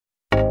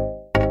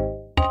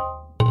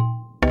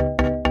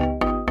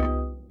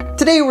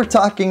Today we're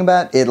talking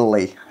about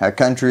Italy, a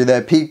country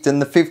that peaked in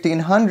the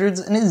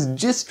 1500s and is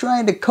just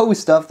trying to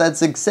coast off that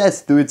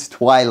success through its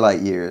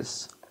twilight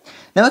years.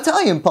 Now,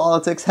 Italian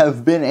politics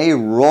have been a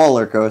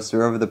roller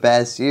coaster over the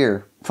past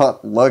year,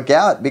 but look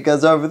out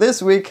because over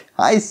this week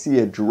I see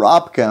a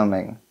drop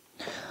coming.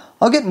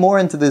 I'll get more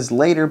into this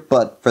later,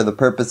 but for the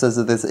purposes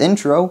of this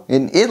intro,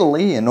 in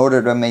Italy, in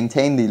order to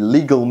maintain the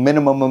legal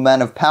minimum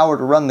amount of power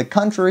to run the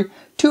country,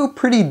 two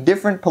pretty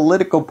different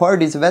political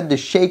parties have had to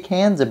shake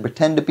hands and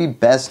pretend to be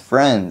best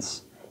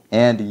friends.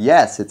 And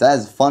yes, it's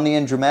as funny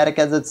and dramatic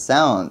as it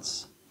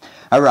sounds.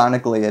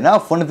 Ironically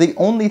enough, one of the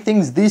only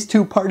things these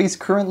two parties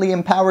currently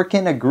in power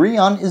can agree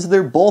on is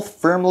they're both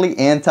firmly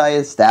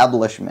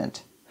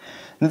anti-establishment.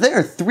 There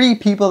are three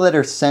people that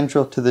are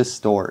central to this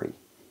story.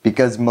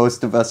 Because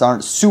most of us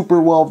aren't super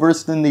well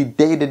versed in the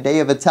day-to-day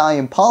of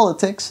Italian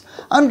politics,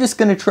 I'm just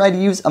going to try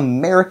to use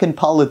American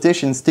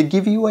politicians to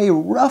give you a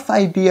rough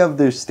idea of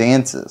their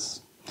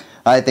stances.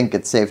 I think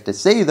it's safe to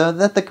say though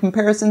that the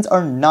comparisons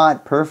are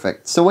not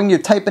perfect, so when you're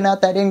typing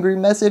out that angry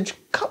message,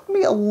 cut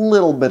me a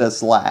little bit of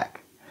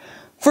slack.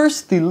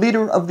 First, the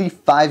leader of the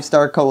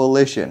five-star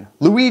coalition,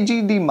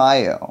 Luigi Di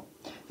Maio.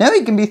 Now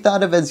he can be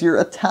thought of as your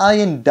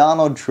Italian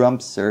Donald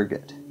Trump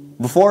surrogate.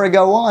 Before I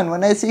go on,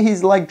 when I say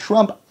he's like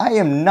Trump, I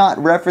am not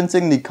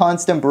referencing the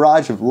constant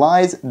barrage of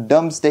lies,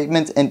 dumb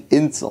statements, and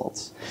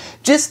insults.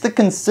 Just the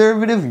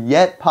conservative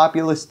yet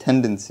populist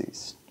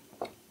tendencies.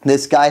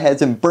 This guy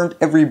hasn't burnt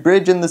every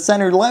bridge in the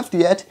center left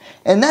yet,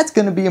 and that's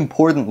going to be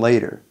important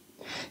later.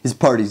 His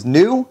party's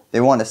new,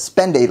 they want to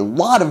spend a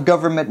lot of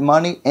government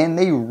money, and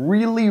they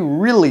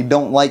really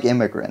don't like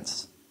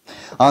immigrants.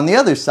 On the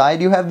other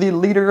side, you have the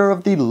leader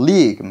of the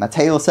League,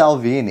 Matteo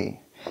Salvini.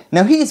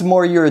 Now he's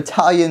more your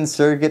Italian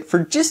surrogate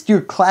for just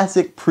your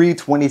classic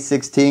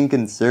pre-2016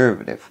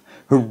 conservative,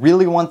 who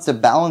really wants to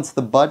balance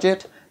the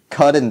budget,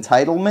 cut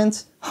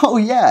entitlements, oh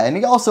yeah, and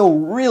he also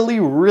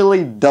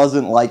really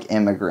doesn't like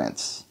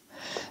immigrants.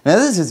 Now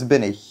this has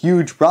been a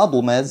huge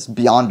problem as,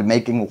 beyond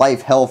making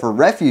life hell for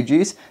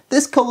refugees,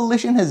 this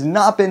coalition has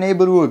not been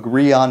able to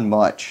agree on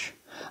much.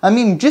 I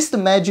mean, just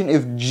imagine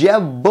if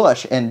Jeb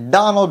Bush and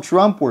Donald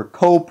Trump were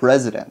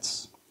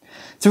co-presidents.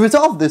 To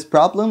resolve this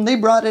problem, they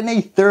brought in a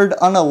third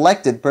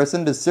unelected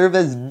person to serve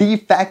as de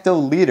facto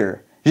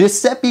leader,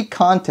 Giuseppe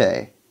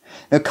Conte.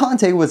 Now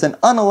Conte was an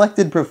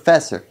unelected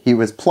professor. He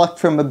was plucked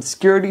from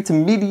obscurity to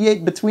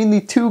mediate between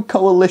the two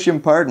coalition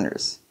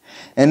partners.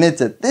 And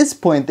it's at this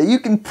point that you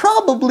can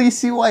probably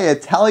see why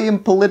Italian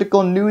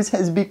political news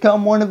has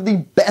become one of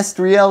the best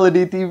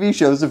reality TV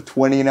shows of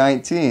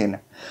 2019.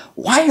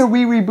 Why are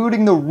we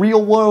rebooting the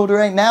real world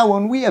right now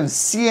when we have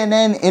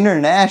CNN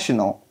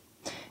International?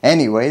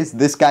 Anyways,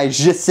 this guy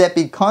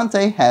Giuseppe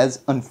Conte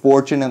has,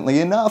 unfortunately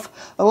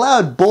enough,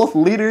 allowed both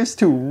leaders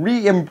to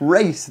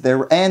re-embrace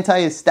their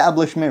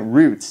anti-establishment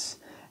roots.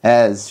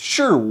 As,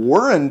 sure,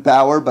 we're in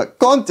power, but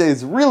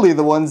Conte's really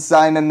the one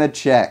signing the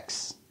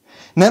checks.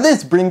 Now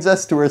this brings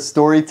us to our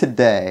story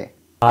today.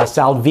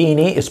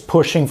 Salvini is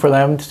pushing for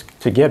them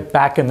to get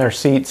back in their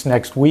seats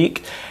next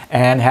week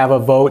and have a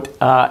vote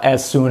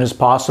as soon as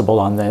possible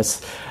on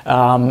this.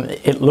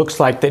 It looks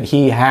like that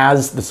he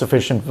has the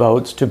sufficient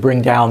votes to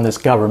bring down this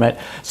government,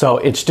 so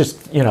it's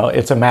just,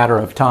 it's a matter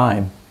of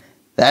time.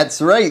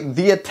 That's right,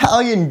 the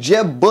Italian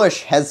Jeb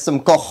Bush has some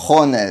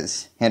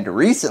cojones, and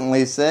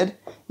recently said,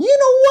 you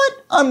know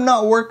what, I'm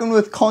not working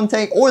with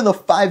Conte or the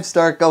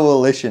five-star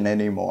coalition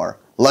anymore.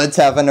 Let's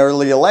have an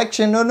early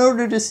election in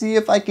order to see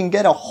if I can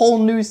get a whole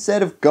new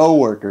set of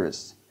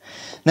co-workers.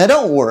 Now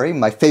don't worry,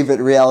 my favorite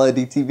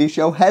reality TV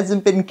show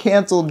hasn't been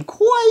cancelled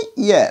quite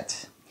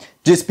yet.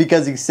 Just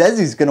because he says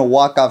he's gonna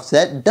walk off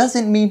set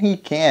doesn't mean he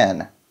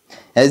can.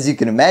 As you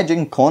can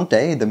imagine,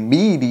 Conte, the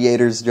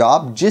mediator's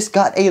job, just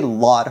got a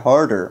lot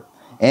harder.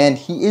 And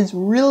he is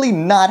really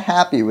not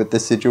happy with the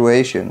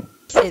situation.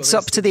 It's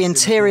up to the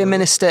Interior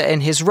Minister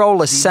in his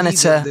role as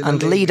senator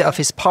and leader of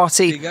his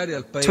party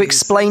to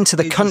explain to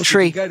the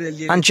country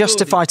and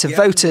justify to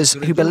voters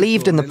who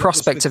believed in the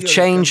prospect of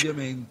change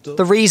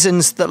the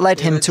reasons that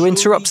led him to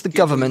interrupt the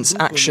government's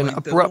action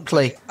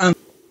abruptly.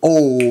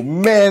 Oh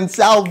man,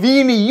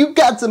 Salvini, you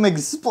got some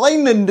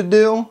explaining to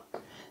do.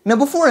 Now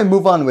before I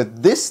move on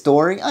with this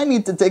story, I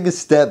need to take a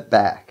step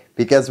back.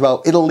 Because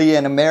while Italy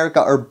and America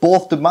are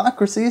both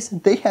democracies,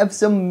 they have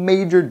some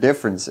major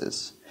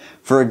differences.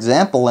 For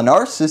example, in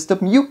our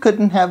system, you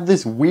couldn't have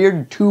this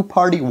weird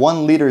two-party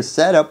one-leader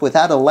setup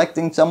without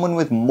electing someone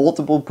with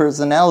multiple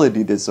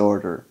personality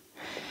disorder.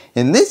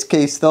 In this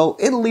case though,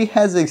 Italy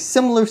has a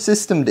similar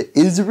system to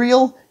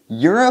Israel,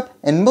 Europe,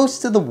 and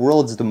most of the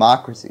world's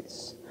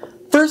democracies.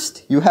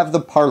 First, you have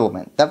the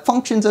parliament that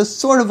functions as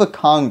sort of a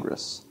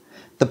congress.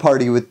 The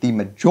party with the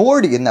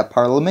majority in that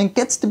parliament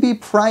gets to be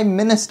prime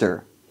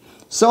minister.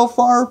 So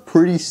far,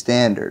 pretty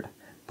standard.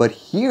 But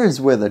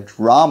here's where the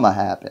drama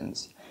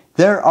happens.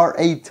 There are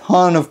a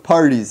ton of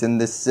parties in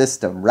this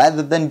system,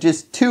 rather than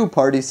just two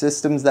party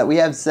systems that we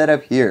have set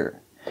up here.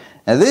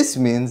 Now this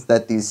means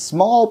that these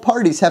small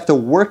parties have to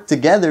work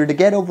together to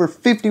get over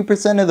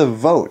 50% of the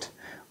vote,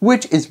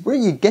 which is where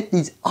you get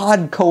these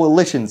odd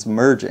coalitions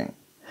merging.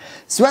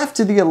 So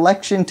after the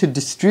election to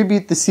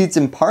distribute the seats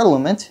in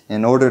parliament,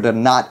 in order to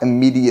not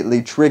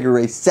immediately trigger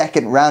a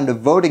second round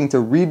of voting to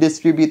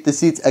redistribute the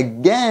seats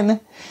again,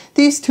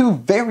 these two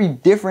very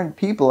different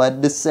people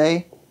had to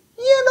say,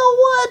 you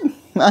know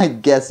what, I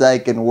guess I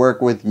can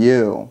work with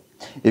you.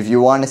 If you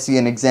want to see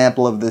an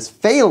example of this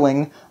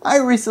failing, I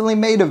recently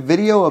made a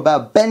video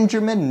about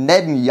Benjamin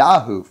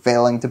Netanyahu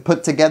failing to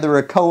put together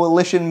a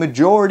coalition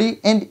majority,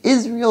 and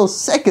Israel's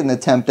second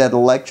attempt at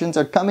elections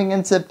are coming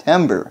in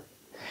September.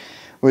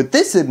 With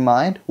this in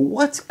mind,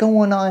 what's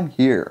going on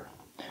here?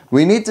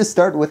 We need to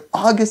start with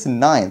August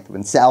 9th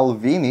when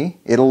Salvini,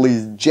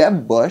 Italy's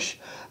Jeb Bush,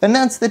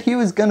 announced that he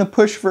was going to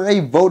push for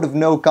a vote of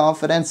no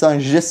confidence on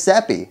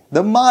Giuseppe,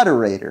 the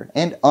moderator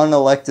and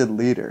unelected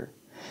leader.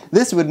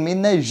 This would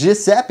mean that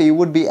Giuseppe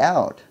would be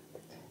out.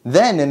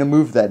 Then, in a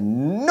move that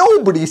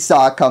nobody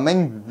saw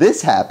coming,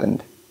 this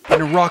happened.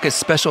 In a raucous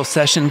special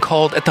session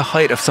called at the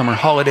height of summer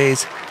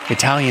holidays,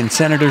 Italian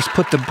senators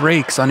put the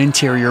brakes on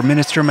Interior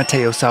Minister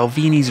Matteo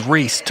Salvini's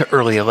race to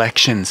early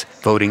elections,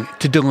 voting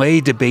to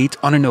delay debate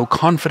on a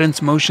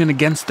no-confidence motion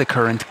against the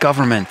current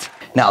government.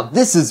 Now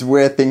this is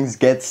where things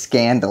get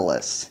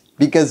scandalous.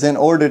 Because in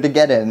order to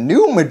get a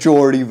new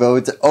majority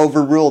vote to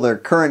overrule their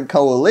current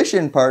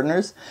coalition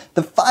partners,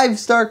 the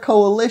five-star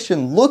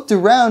coalition looked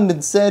around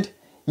and said,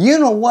 you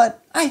know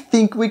what, I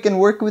think we can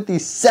work with the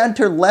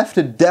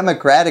center-left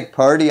Democratic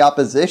Party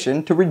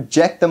opposition to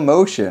reject the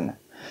motion.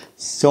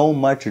 So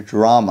much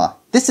drama.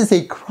 This is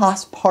a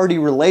cross-party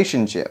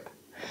relationship.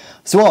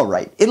 So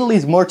alright,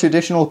 Italy's more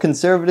traditional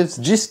conservatives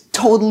just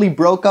totally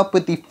broke up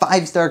with the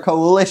five-star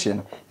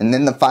coalition, and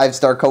then the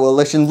five-star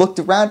coalition looked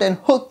around and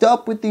hooked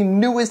up with the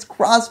newest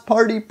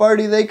cross-party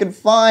party they could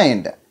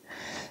find.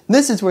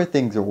 This is where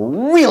things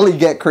really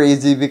get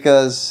crazy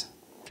because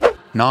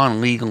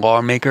non-league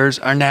lawmakers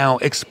are now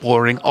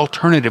exploring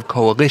alternative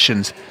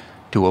coalitions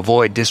to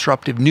avoid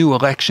disruptive new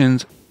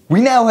elections. We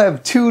now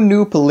have two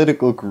new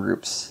political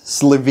groups,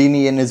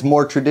 Salvini and his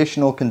more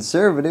traditional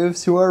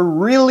conservatives, who are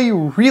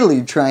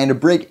really trying to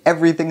break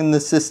everything in the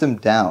system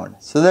down,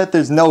 so that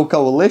there's no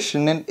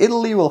coalition and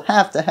Italy will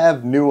have to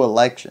have new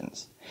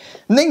elections.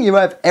 And then you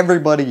have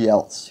everybody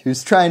else,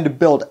 who's trying to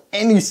build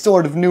any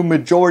sort of new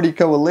majority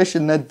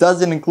coalition that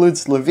doesn't include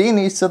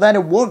Salvini so that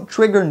it won't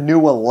trigger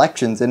new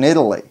elections in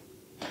Italy.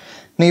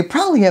 Now you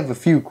probably have a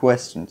few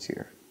questions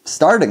here,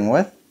 starting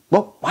with,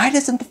 well, why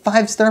doesn't the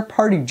five-star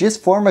party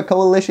just form a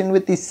coalition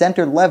with the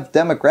center-left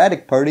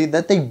Democratic Party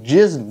that they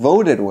just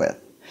voted with?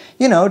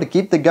 You know, to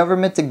keep the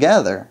government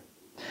together.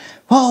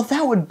 Well,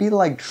 that would be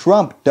like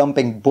Trump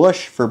dumping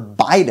Bush for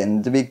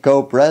Biden to be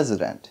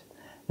co-president.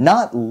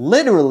 Not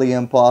literally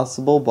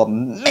impossible, but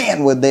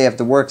man would they have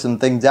to work some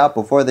things out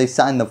before they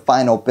sign the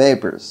final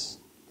papers.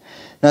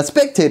 Now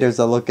spectators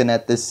are looking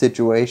at this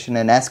situation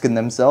and asking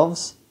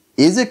themselves,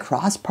 is a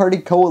cross-party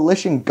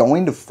coalition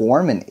going to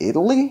form in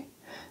Italy?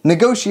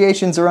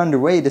 Negotiations are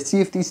underway to see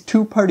if these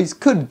two parties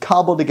could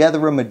cobble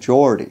together a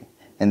majority,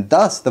 and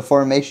thus the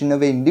formation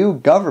of a new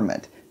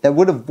government that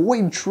would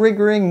avoid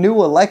triggering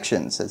new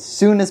elections as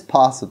soon as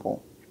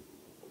possible.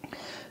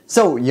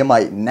 So you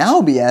might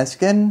now be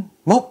asking,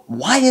 well,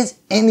 why is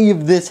any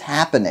of this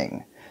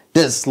happening?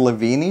 Does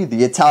Salvini,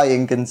 the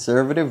Italian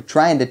conservative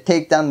trying to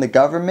take down the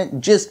government,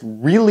 just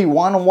really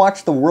want to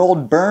watch the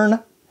world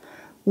burn?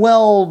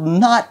 Well,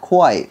 not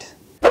quite.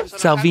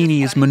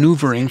 Salvini is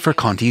maneuvering for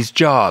Conte's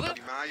job.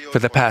 For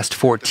the past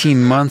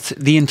 14 months,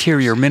 the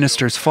Interior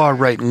Minister's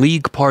far-right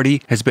League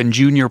Party has been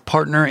junior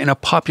partner in a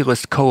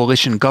populist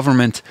coalition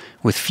government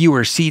with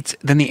fewer seats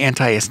than the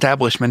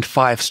anti-establishment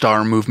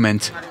Five-Star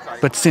movement.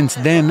 But since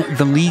then,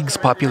 the League's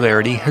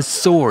popularity has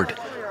soared,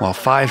 while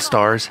Five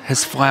Stars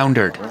has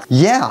floundered.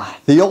 Yeah,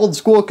 the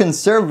old-school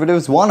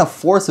conservatives want to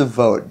force a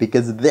vote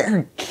because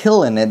they're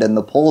killing it in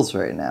the polls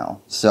right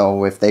now.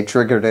 So if they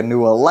triggered a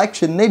new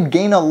election, they'd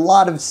gain a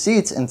lot of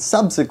seats and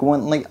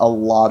subsequently a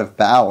lot of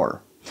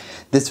power.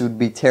 This would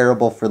be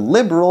terrible for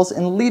liberals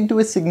and lead to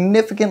a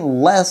significant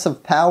less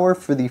of power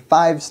for the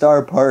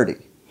Five-Star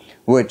Party.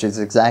 Which is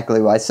exactly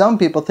why some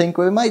people think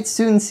we might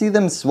soon see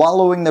them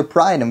swallowing their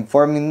pride and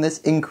forming this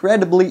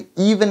incredibly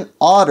even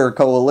odder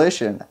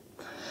coalition.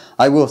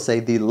 I will say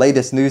the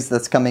latest news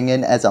that's coming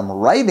in as I'm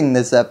writing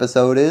this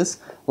episode is,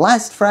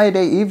 last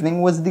Friday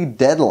evening was the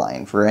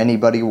deadline for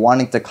anybody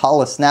wanting to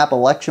call a snap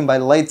election by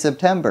late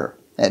September,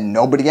 and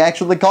nobody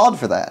actually called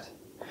for that.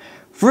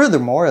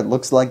 Furthermore, it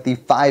looks like the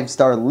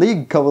Five-Star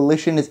League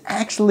coalition is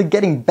actually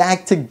getting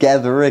back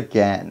together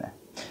again.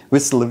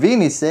 With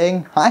Salvini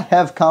saying, I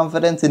have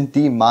confidence in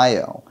Di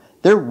Maio.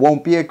 There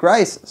won't be a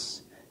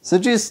crisis. So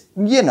just,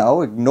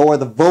 ignore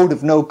the vote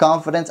of no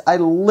confidence I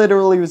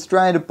literally was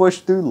trying to push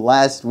through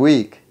last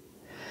week.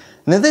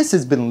 Now this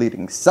has been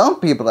leading some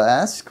people to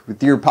ask,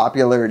 with your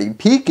popularity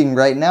peaking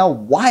right now,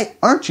 why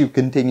aren't you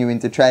continuing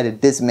to try to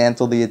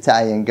dismantle the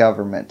Italian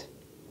government?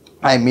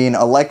 I mean,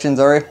 elections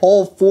are a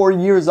whole 4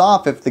 years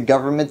off if the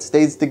government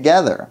stays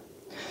together.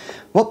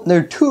 Well, there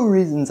are two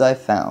reasons I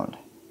found.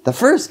 The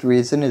first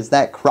reason is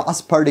that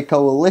cross-party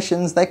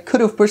coalitions that could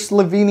have pushed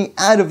Salvini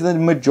out of the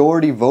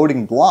majority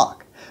voting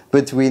bloc,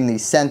 between the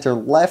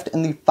center-left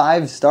and the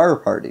five-star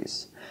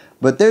parties.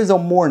 But there's a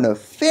more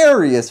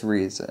nefarious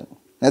reason.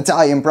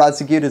 Italian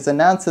prosecutors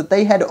announced that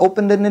they had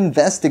opened an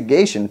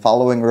investigation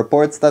following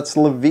reports that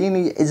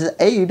Salvini's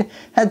aide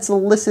had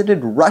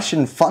solicited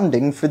Russian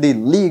funding for the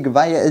League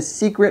via a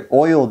secret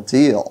oil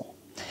deal.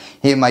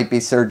 He might be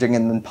surging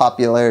in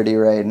popularity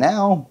right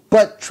now,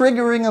 but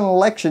triggering an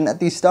election at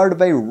the start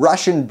of a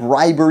Russian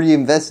bribery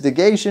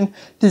investigation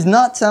does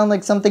not sound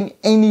like something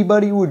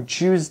anybody would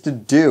choose to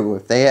do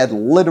if they had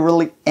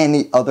literally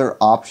any other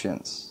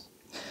options.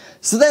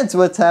 So that's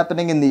what's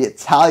happening in the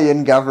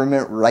Italian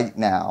government right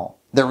now.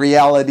 The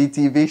reality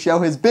TV show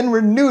has been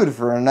renewed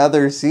for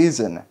another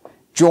season.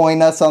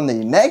 Join us on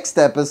the next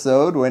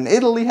episode when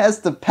Italy has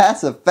to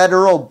pass a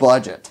federal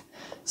budget.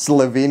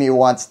 Salvini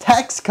wants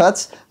tax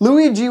cuts,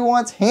 Luigi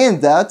wants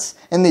handouts,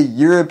 and the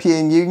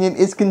European Union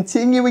is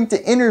continuing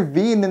to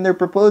intervene in their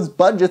proposed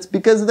budgets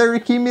because they're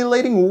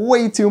accumulating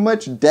way too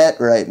much debt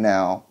right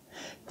now.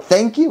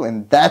 Thank you,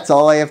 and that's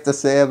all I have to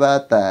say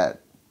about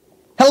that.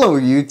 Hello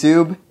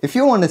YouTube! If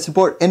you want to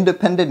support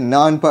independent,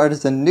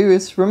 nonpartisan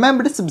news,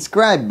 remember to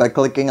subscribe by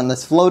clicking on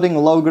this floating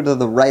logo to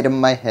the right of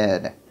my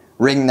head.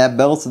 Ring that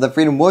bell so that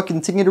freedom will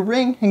continue to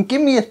ring, and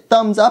give me a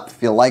thumbs up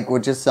if you like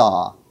what you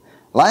saw.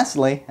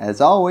 Lastly, as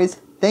always,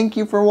 thank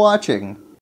you for watching.